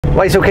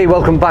Right, okay,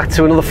 welcome back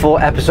to another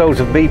 4 episodes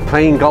of me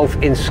playing golf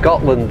in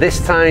Scotland.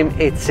 This time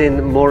it's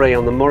in Moray,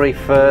 on the Moray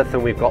Firth,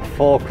 and we've got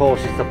 4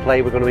 courses to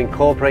play. We're going to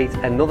incorporate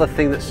another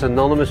thing that's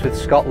synonymous with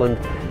Scotland,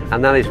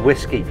 and that is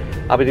whiskey.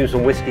 I'll be doing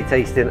some whiskey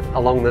tasting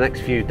along the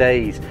next few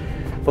days.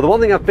 But the one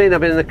thing I've been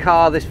in the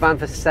car, this van,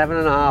 for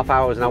 7.5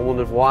 hours, and I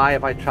wondered why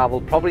have I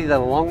travelled, probably the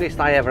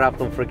longest I ever have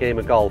done for a game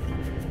of golf.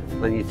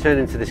 And then you turn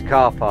into this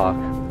car park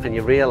and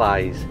you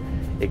realise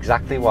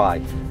exactly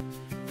why.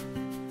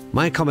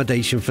 My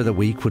accommodation for the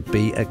week would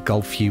be at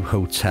Golfview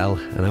Hotel,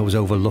 and I was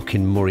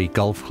overlooking Moray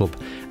Golf Club,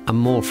 and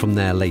more from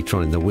there later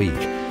on in the week.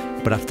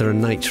 But after a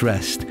night's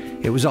rest,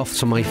 it was off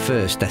to my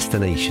first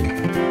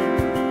destination.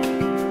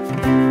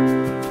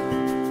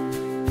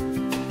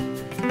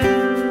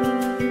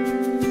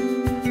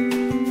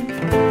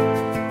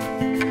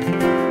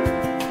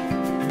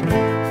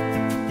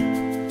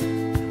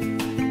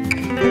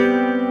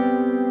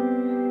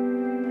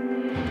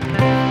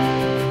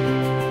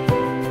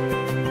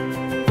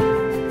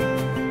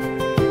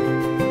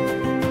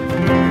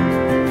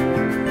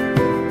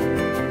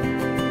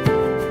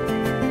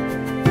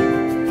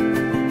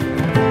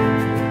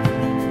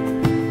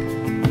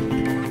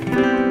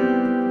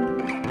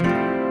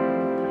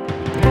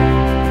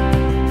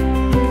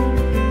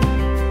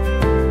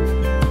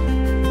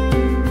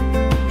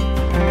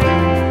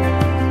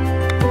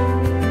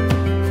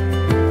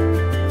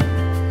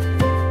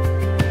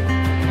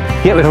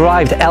 Yeah, we've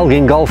arrived at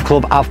Elgin Golf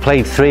Club. I've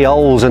played 3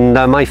 holes, and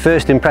my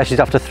first impressions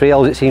after 3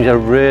 holes, it seems a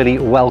really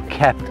well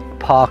kept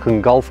park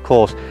and golf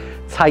course,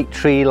 tight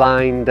tree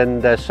lined,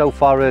 and so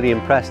far really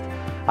impressed.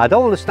 I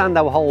don't understand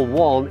how hole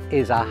 1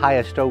 is a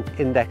higher stroke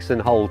index than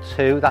hole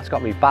 2. That's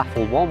got me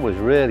baffled. 1 was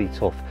really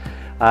tough.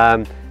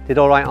 Did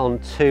all right on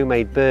 2,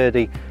 made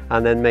birdie,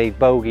 and then made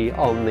bogey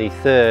on the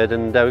 3rd,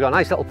 and we got a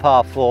nice little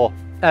par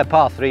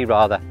 3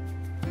 rather,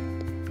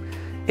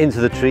 into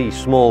the trees,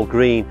 small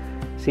green.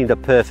 Seemed a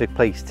perfect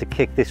place to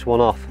kick this one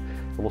off,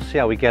 and we'll see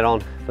how we get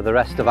on for the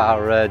rest of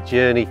our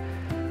journey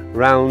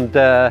round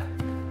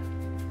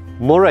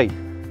Moray.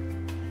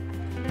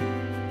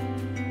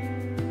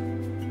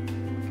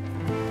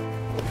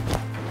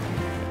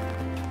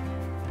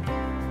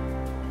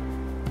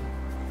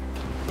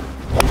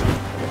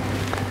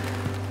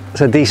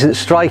 It's a decent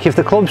strike if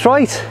the club's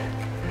right.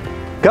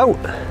 Go!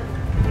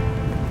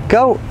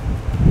 Go!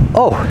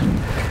 Oh,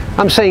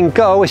 I'm saying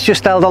go, it's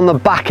just held on the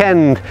back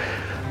end.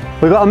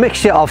 We've got a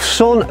mixture of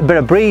sun, a bit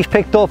of breeze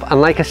picked up, and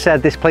like I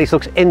said, this place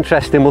looks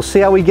interesting. We'll see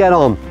how we get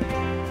on.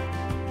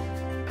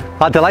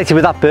 I'm delighted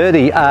with that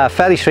birdie.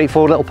 Fairly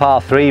straightforward little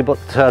par 3, but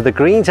the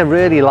greens are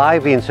really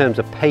lively in terms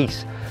of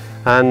pace,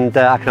 and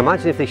I can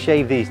imagine if they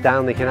shave these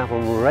down, they can have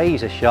them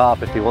razor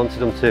sharp if they wanted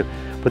them to.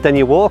 But then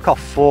you walk off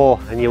 4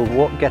 and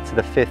you'll get to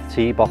the 5th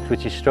tee box,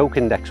 which is stroke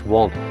index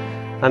 1,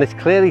 and it's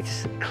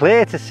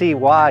clear to see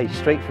why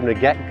straight from the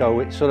get-go.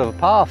 It's sort of a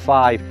par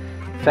 5,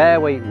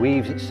 fairway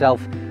weaves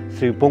itself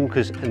through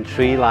bunkers and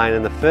tree line,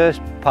 and the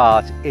first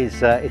part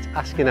is it's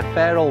asking a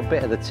fair old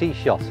bit of the tee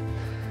shot.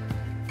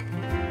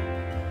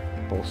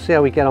 But we'll see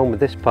how we get on with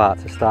this part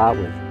to start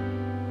with.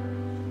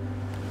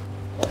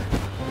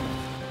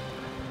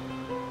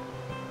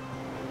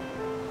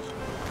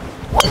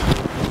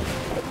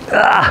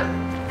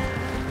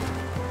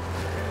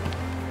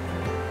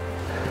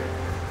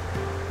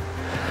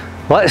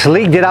 Well, it's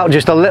leaked it out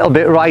just a little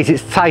bit right.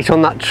 It's tight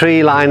on that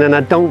tree line, and I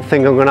don't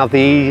think I'm going to have the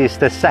easiest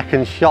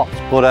second shot,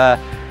 but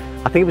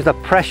I think it was the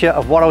pressure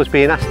of what I was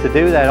being asked to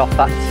do there off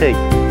that tee.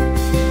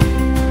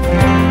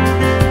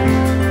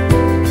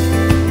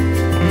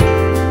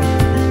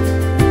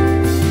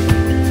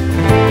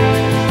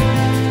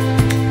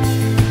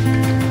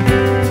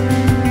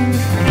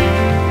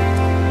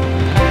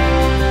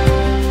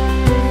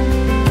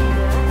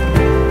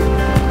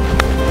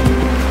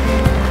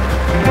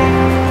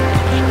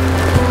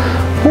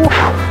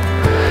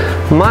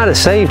 Oof. Might have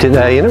saved it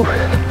there, you know.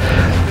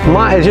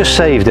 Might have just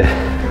saved it.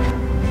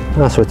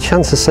 So a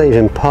chance of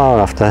saving par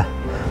after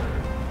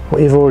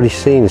what you've already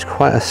seen is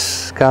quite a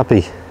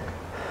scabby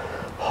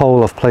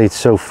hole I've played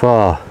so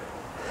far.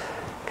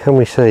 Can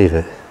we save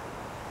it?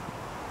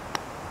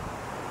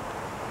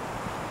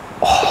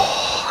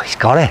 Oh, he's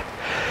got it.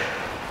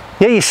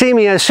 Yeah, you see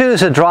me, as soon as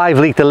the drive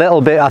leaked a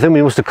little bit, I think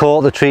we must have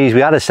caught the trees.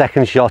 We had a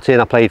second shot in,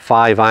 I played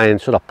 5 iron,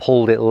 sort of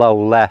pulled it low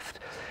left,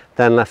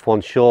 then left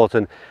 1 short,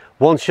 and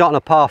 1 shot on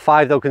a par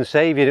 5 though can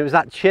save you. It was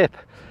that chip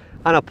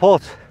and a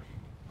putt.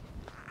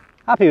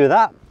 Happy with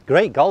that.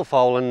 Great golf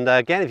hole, and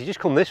again, if you just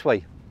come this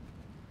way,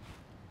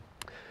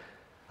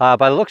 by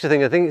the looks of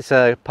things, I think it's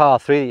a par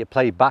 3 that you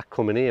play back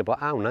coming here, but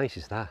how nice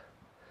is that?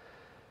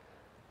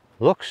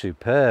 Looks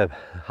superb.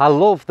 I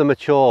love the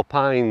mature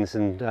pines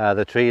and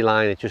the tree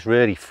line. It just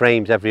really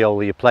frames every hole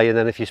that you play, and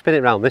then if you spin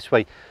it around this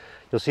way,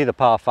 you'll see the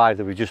par 5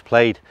 that we just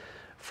played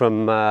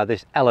from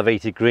this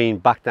elevated green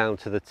back down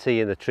to the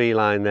tee and the tree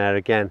line there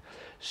again.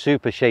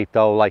 Super shaped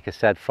hole, like I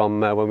said, from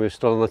when we were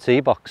stood on the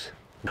tee box.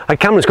 Our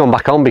camera's gone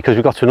back on because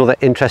we've got to another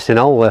interesting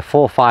hole,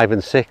 4, 5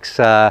 and 6. Just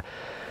have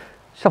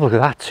a look at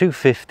that,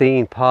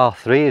 215 par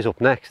 3 is up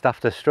next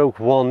after stroke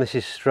 1. This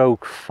is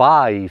stroke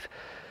 5.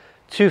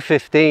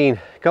 215,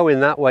 going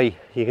that way.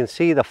 You can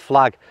see the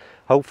flag,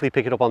 hopefully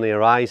pick it up on the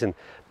horizon.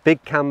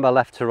 Big camber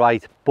left to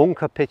right,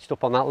 bunker pitched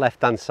up on that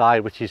left hand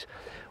side, which is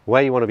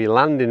where you want to be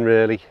landing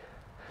really.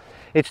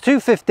 It's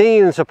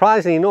 215 and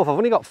surprisingly enough, I've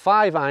only got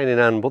 5 iron in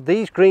hand, but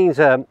these greens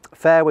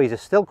fairways are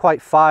still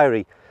quite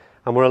fiery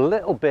and we're a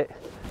little bit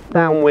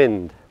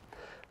downwind.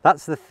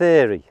 That's the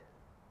theory.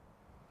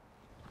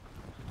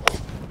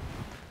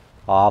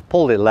 Oh, I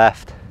pulled it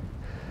left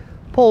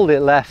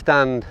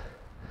and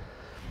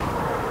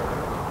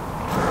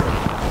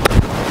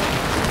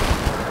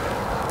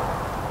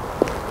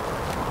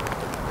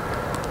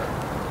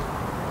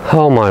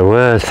oh my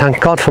word,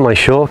 thank God for my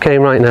short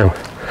game right now.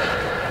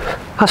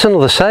 That's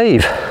another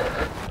save.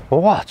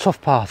 Well, what a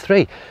tough par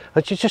 3.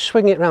 And you just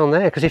swing it round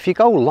there, because if you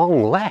go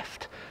long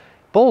left,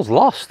 ball's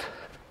lost.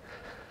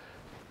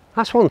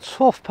 That's one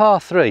tough par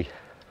 3.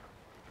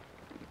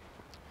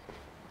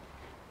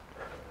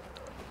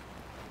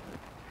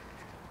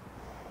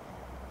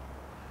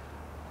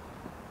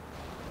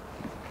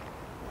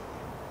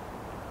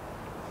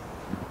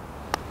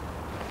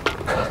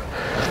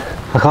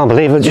 I can't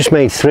believe I just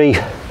made 3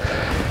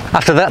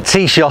 after that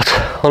tee shot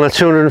on a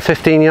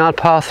 215 yard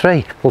par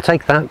 3. We'll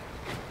take that.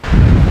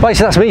 Right,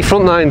 so that's me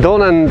front 9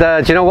 done,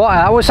 and do you know what,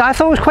 I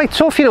thought it was quite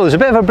tough. You know, there's a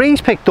bit of a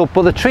breeze picked up,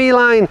 but the tree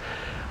line,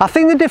 I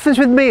think the difference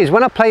with me is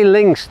when I play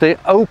links, the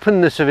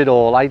openness of it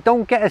all, I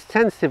don't get as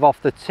tentative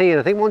off the tee, and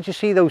I think once you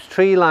see those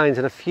tree lines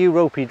and a few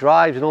ropey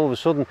drives and all of a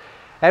sudden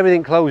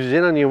everything closes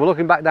in on you. We're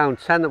looking back down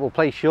 10 that we'll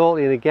play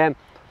shortly, and again,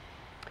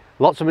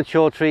 lots of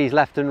mature trees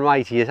left and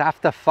right. You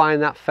have to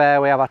find that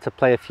fairway. I've had to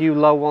play a few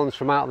low ones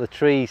from out of the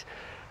trees,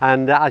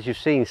 and as you've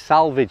seen,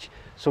 salvage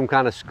some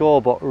kind of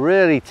score, but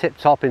really tip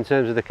top in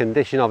terms of the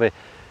condition of it.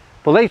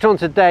 But later on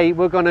today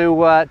we're going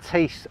to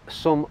taste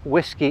some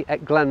whiskey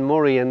at Glen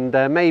Moray, and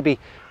maybe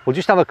we'll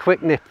just have a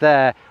quick nip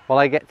there while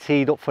I get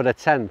teed up for the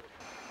 10th.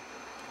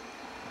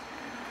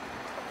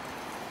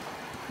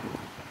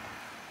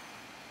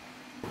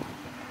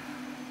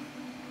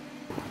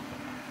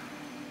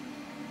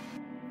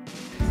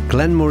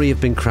 Glen Moray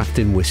have been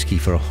crafting whiskey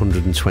for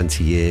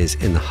 120 years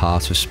in the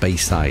heart of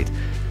Speyside,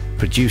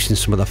 producing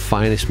some of the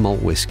finest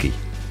malt whiskey.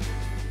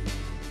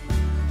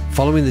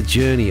 Following the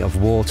journey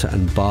of water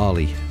and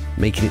barley,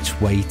 making its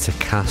way to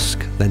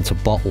cask, then to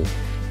bottle,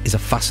 is a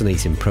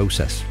fascinating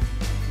process.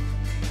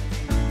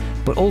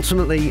 But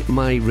ultimately,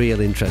 my real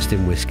interest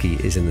in whiskey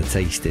is in the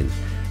tasting,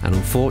 and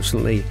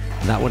unfortunately,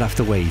 that would have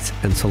to wait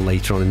until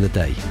later on in the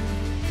day.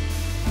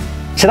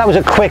 So that was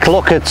a quick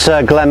look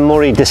at Glen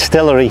Moray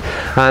Distillery,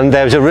 and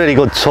there was a really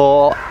good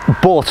tour,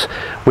 but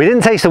we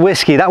didn't taste the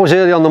whiskey. That was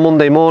early on the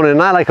Monday morning,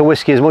 and I like a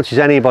whiskey as much as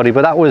anybody,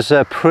 but that was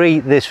pre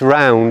this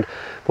round.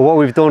 But what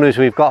we've done is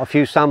we've got a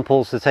few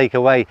samples to take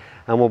away,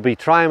 and we'll be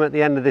trying them at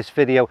the end of this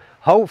video,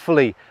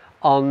 hopefully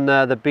on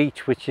the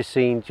beach which you're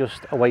seeing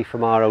just away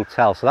from our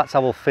hotel. So that's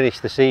how we'll finish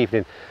this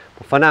evening.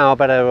 But for now I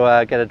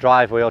better get a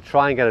driveway, or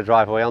try and get a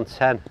driveway on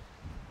 10.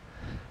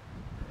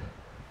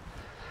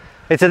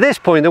 It's at this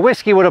point the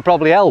whiskey would have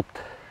probably helped.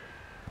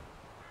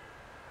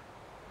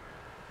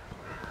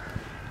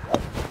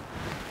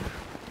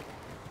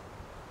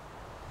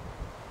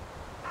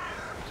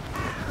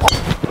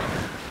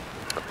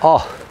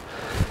 Oh,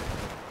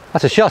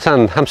 that's a shot,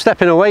 and I'm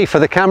stepping away for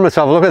the camera to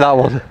have a look at that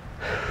one.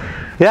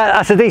 Yeah,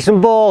 that's a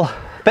decent ball.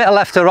 Bit of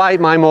left to right,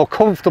 my more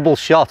comfortable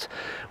shot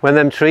when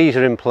them trees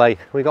are in play.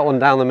 We got one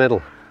down the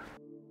middle.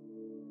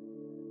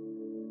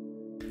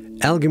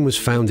 Elgin was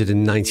founded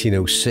in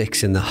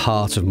 1906 in the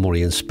heart of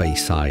Moray and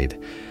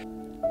Speyside.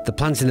 The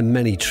planting of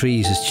many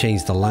trees has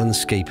changed the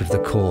landscape of the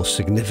course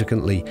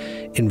significantly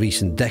in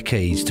recent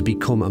decades to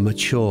become a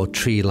mature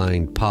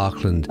tree-lined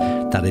parkland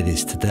that it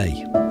is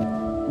today.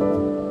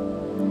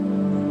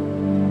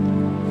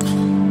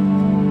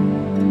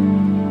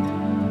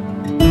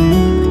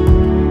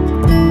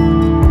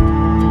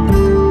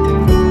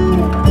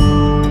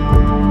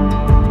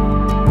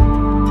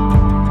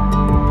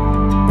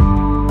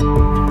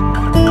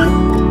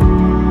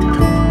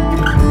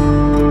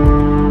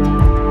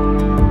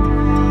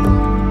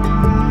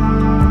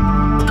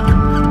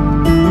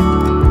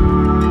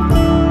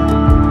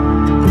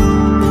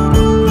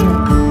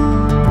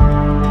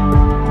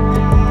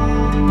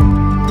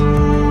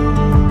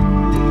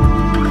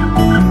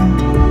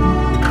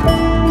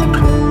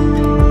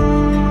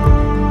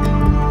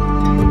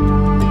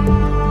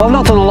 Well, I've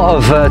not done a lot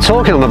of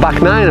talking on the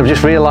back 9. I've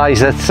just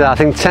realised that I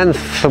think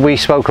 10th we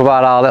spoke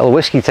about our little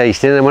whiskey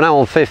tasting, and we're now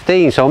on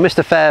 15, so I missed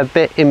a fair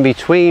bit in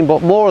between,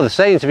 but more of the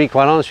same, to be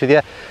quite honest with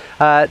you.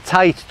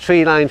 Tight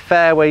tree-lined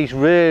fairways,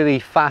 really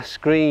fast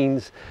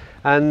greens,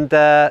 and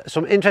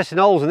some interesting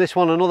holes in this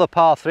one. Another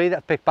par 3 that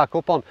I picked back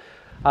up on.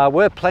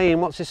 We're playing,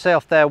 what's it say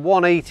off there,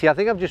 180. I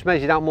think I've just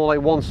measured out more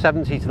like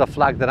 170 to the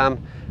flag that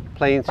I'm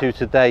playing to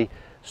today.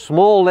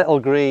 Small little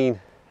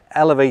green,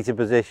 elevated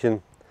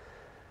position.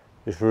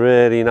 Just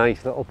really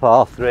nice little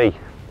par 3.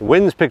 The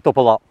wind's picked up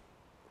a lot.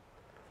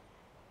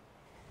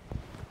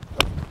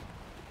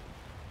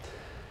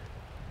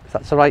 If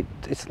that's all right,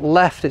 it's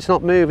left, it's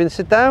not moving.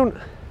 Sit down.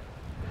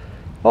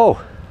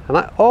 Oh,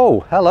 and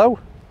oh, hello.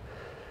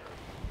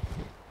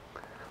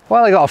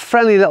 Well, I got a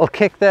friendly little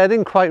kick there.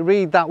 Didn't quite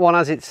read that one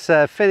as it's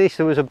finished.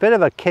 There was a bit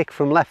of a kick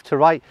from left to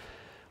right,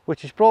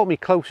 which has brought me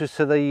closer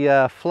to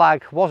the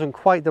flag. Wasn't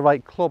quite the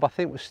right club. I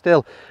think we're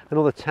still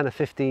another 10 or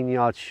 15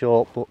 yards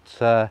short, but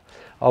I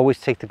always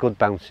take the good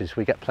bounces.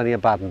 We get plenty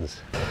of bad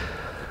ones.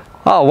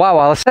 Oh wow,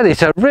 well, I said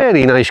it's a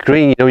really nice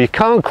green. You know, you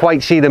can't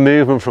quite see the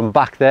movement from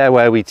back there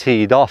where we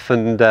teed off,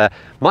 and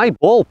my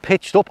ball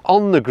pitched up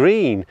on the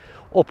green,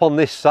 up on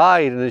this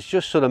side, and has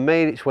just sort of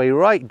made its way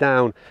right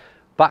down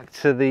back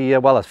to the,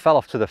 well, it fell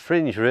off to the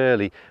fringe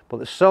really, but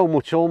there's so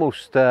much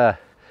almost, yeah,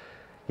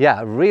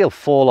 a real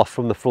fall off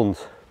from the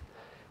front.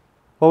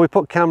 Well, we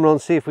put camera on,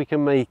 see if we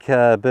can make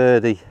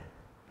birdie.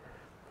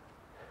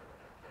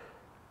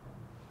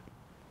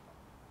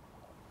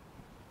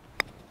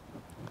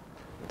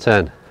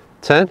 Turn,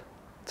 turn,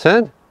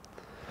 turn.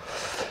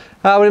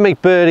 We're going to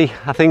make birdie,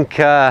 I think.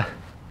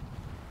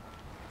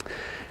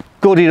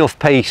 Good enough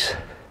pace,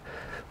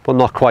 but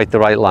not quite the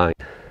right line.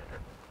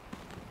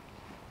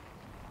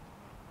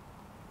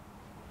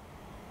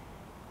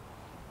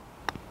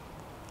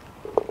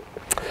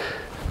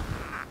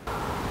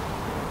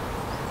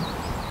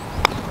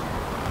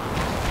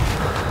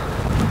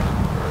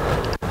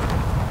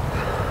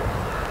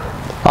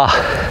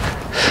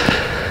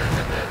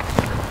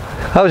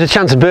 That was a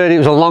chance of birdie. It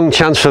was a long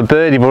chance for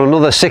birdie, but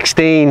another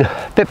 16,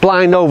 bit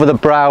blind over the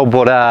brow,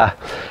 but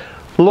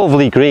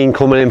lovely green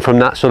coming in from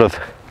that sort of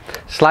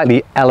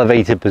slightly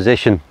elevated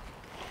position.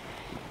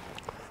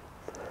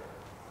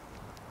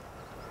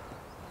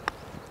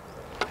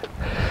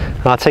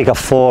 I'll take a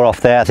 4 off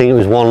there. I think it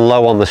was 1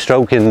 low on the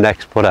stroke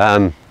index, but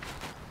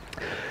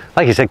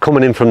like I said,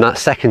 coming in from that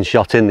second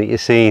shot in that you're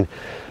seeing,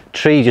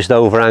 tree just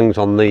overhangs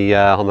on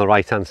the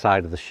right hand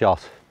side of the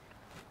shot.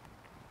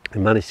 I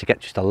managed to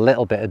get just a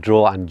little bit of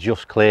draw and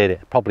just cleared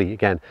it, probably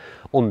again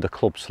under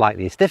club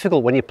slightly. It's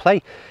difficult when you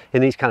play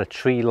in these kind of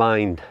tree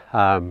lined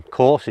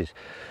courses.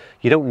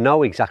 You don't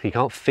know exactly, you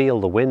can't feel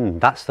the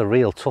wind. That's the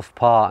real tough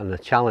part and the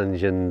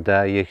challenge, and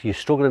you're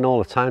struggling all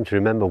the time to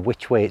remember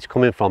which way it's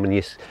coming from, and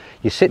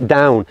you sit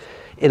down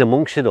in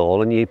amongst it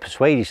all and you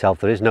persuade yourself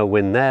there is no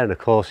wind there, and of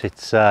course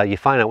it's you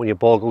find out when your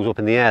ball goes up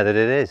in the air that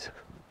it is.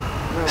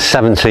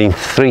 17,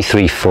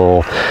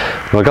 334,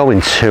 we're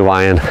going 2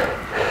 iron.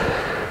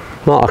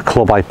 Not a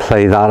club I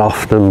play that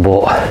often,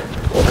 but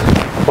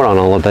we're on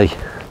holiday.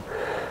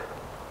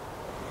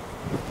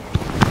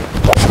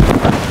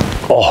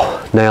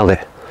 Oh, nailed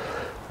it.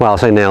 Well, I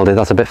say nailed it,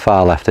 that's a bit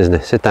far left, isn't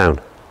it? Sit down.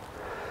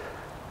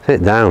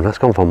 Sit down, that's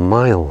gone for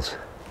miles.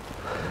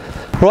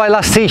 Right,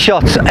 last tee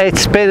shot.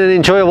 It's been an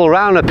enjoyable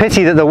round. A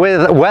pity that the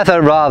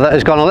weather rather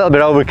has gone a little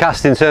bit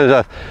overcast in terms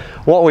of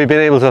what we've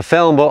been able to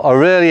film, but a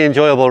really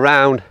enjoyable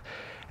round.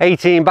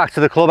 18 back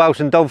to the clubhouse,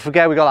 and don't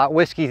forget we got that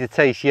whiskey to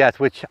taste yet,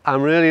 which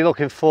I'm really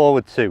looking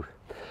forward to.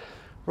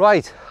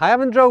 Right, I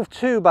haven't drove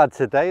too bad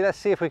today. Let's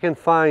see if we can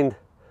find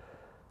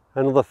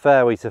another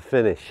fairway to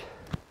finish.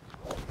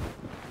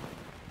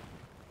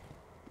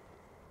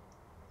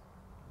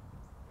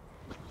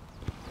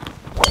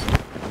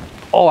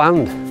 Oh,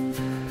 and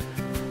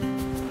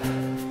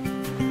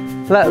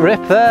let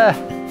rip there.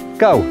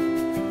 Go.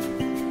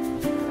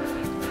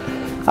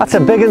 That's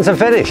a big one to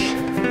finish.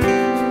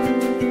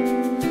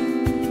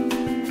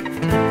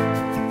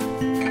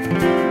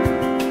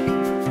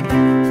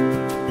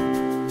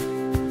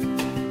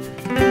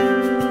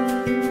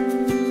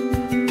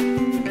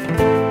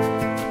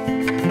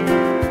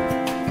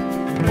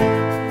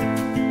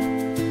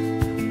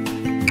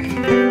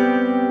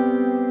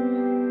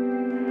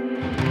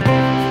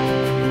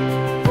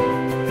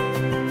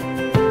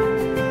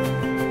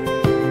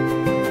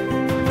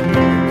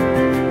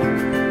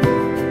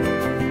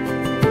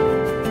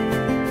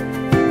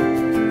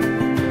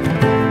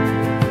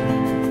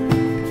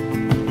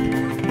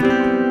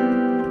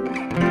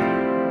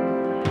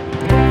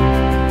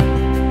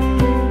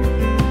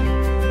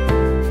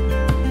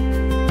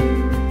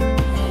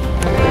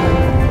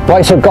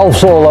 Right, so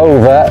golf's all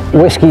over.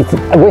 Whiskey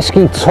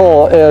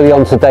tour early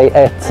on today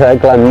at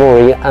Glen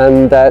Moray,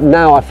 and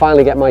now I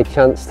finally get my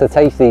chance to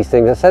taste these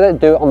things. I said I'd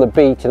do it on the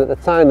beach, and at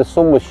the time the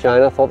sun was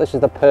shining. I thought this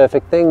is the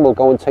perfect thing. We'll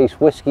go and taste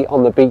whiskey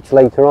on the beach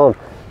later on.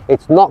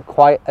 It's not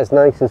quite as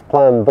nice as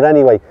planned, but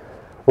anyway,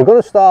 we're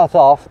going to start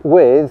off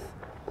with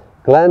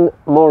Glen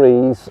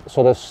Moray's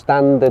sort of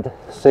standard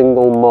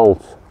single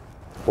malt.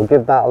 We'll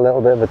give that a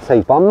little bit of a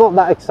taste. But I'm not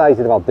that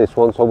excited about this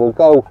one, so we'll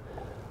go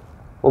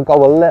a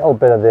little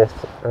bit of this,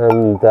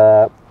 and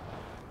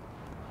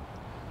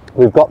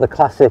we've got the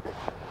classic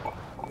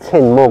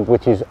tin mug,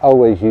 which is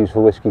always used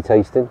for whiskey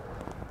tasting.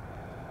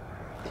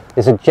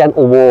 It's a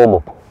gentle warm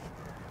up.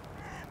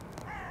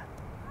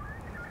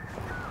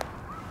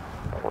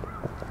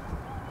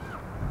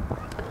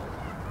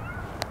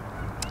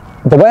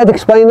 The way I'd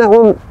explain that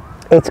one,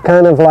 it's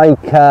kind of like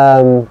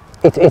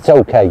it's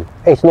okay.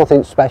 It's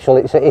nothing special.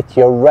 It's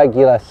your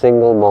regular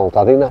single malt.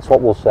 I think that's what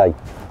we'll say.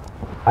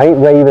 I ain't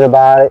raving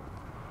about it.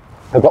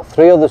 I've got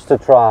 3 others to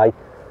try.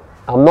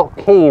 I'm not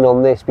keen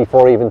on this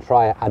before I even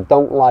try it. I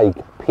don't like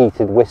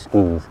peated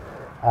whiskies,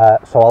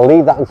 so I'll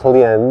leave that until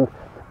the end,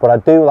 but I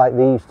do like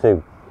these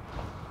two.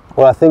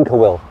 Well, I think I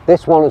will.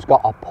 This one has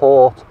got a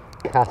port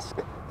cask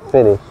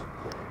finish.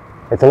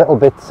 It's a little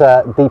bit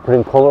deeper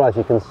in colour, as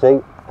you can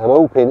see. I'm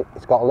hoping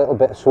it's got a little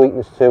bit of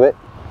sweetness to it.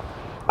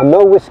 I'm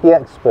no whiskey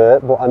expert,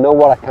 but I know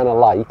what I kind of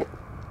like.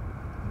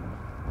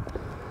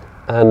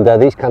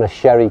 And these kind of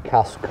sherry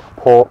cask,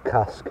 port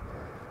cask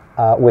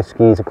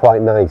whiskies are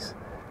quite nice.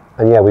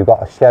 And yeah, we've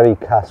got a sherry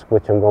cask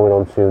which I'm going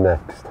on to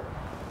next.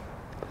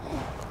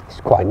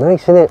 It's quite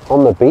nice, isn't it?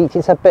 On the beach,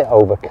 it's a bit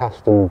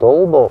overcast and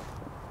dull, but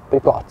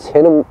we've got a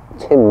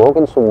tin mug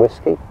and some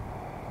whiskey.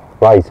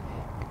 Right,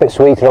 a bit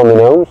sweeter on the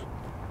nose.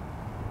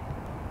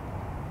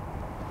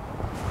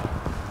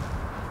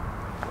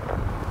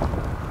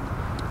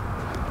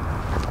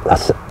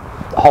 That's a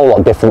whole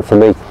lot different for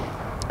me.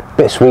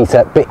 Bit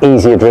sweeter, bit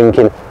easier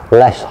drinking,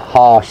 less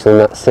harsh than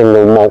that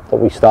single malt that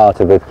we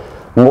started with.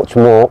 Much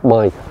more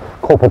my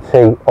cup of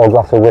tea or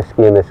glass of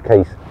whiskey in this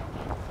case.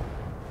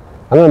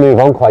 I'm going to move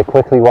on quite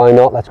quickly, why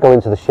not? Let's go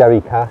into the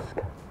sherry cask.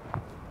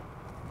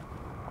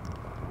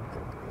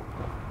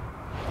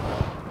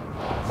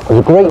 It was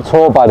a great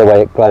tour, by the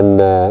way, at Glen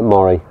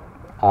Moray.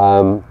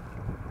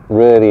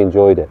 Really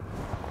enjoyed it.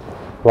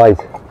 Right.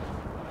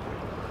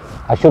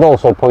 I should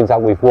also point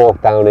out we've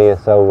walked down here,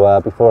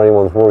 so before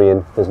anyone's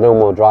worrying, there's no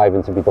more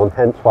driving to be done,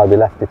 hence why we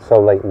left it so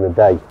late in the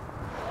day.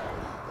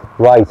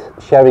 Right,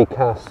 sherry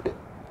cask.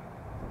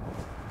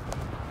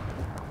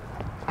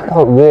 I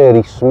can't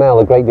really smell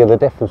a great deal of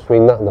difference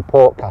between that and the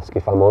port cask,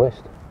 if I'm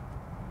honest.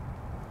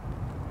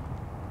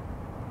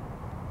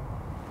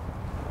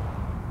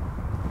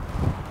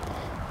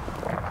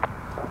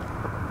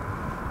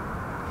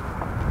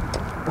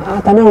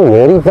 I don't know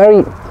really,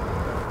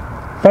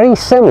 very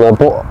similar,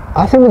 but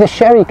I think with the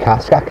sherry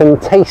cask I can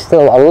taste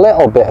still a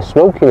little bit of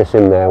smokiness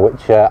in there,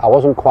 which I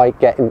wasn't quite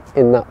getting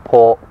in that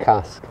port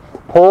cask.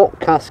 Port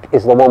cask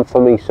is the one for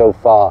me so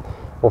far.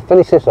 We'll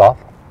finish this off.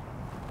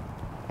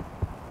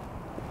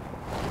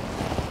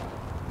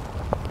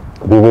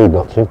 It'd be rude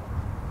not to.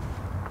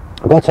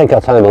 I've got to take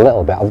our time a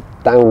little bit. I've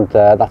downed,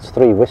 that's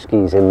 3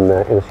 whiskies in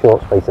a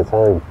short space of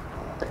time.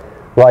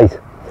 Right.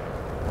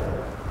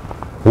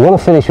 We want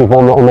to finish with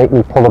one that will make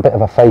me pull a bit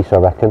of a face, I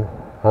reckon,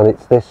 and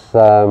it's this,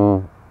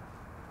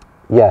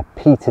 yeah,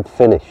 peated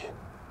finish.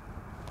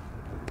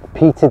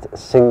 Peated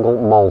single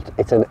malt.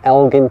 It's an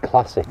Elgin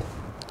classic.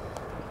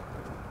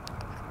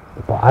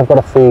 But I've got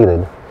a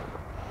feeling,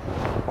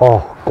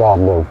 oh God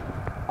no,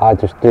 I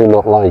just do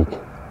not like,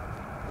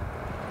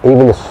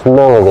 even the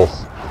smell of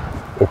this.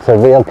 It's a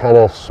real kind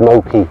of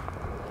smoky,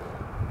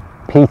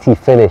 peaty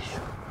finish,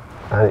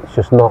 and it's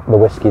just not the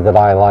whiskey that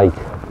I like.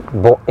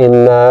 But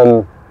in,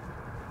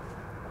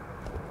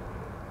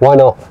 why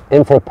not?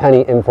 In for a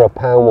penny, in for a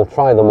pound, we'll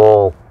try them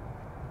all.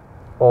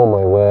 Oh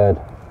my word.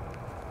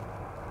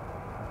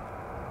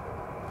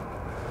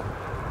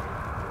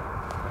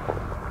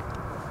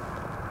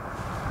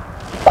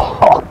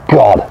 Oh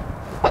God,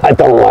 I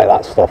don't like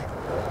that stuff.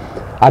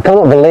 I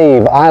cannot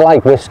believe, I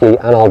like whiskey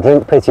and I'll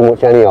drink pretty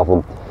much any of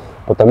them,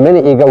 but the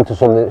minute you go to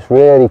something that's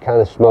really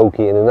kind of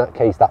smoky, and in that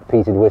case that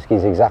peated whiskey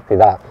is exactly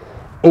that,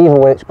 even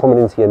when it's coming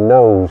into your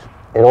nose,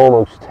 it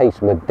almost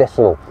tastes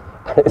medicinal.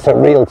 It's a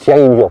real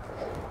change up.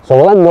 So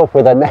we'll end up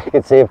with a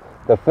negative.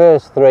 The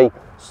first 3,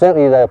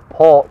 certainly the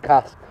port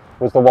cask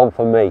was the one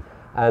for me,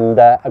 and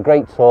a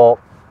great tour,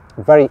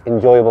 very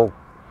enjoyable.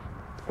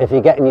 If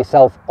you're getting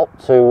yourself up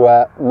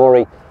to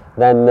Moray,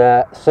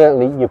 then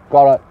certainly you've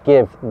got to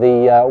give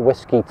the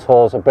whiskey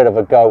tours a bit of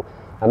a go,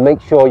 and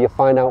make sure you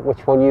find out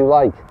which one you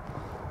like.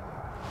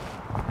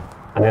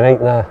 And it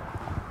ain't there.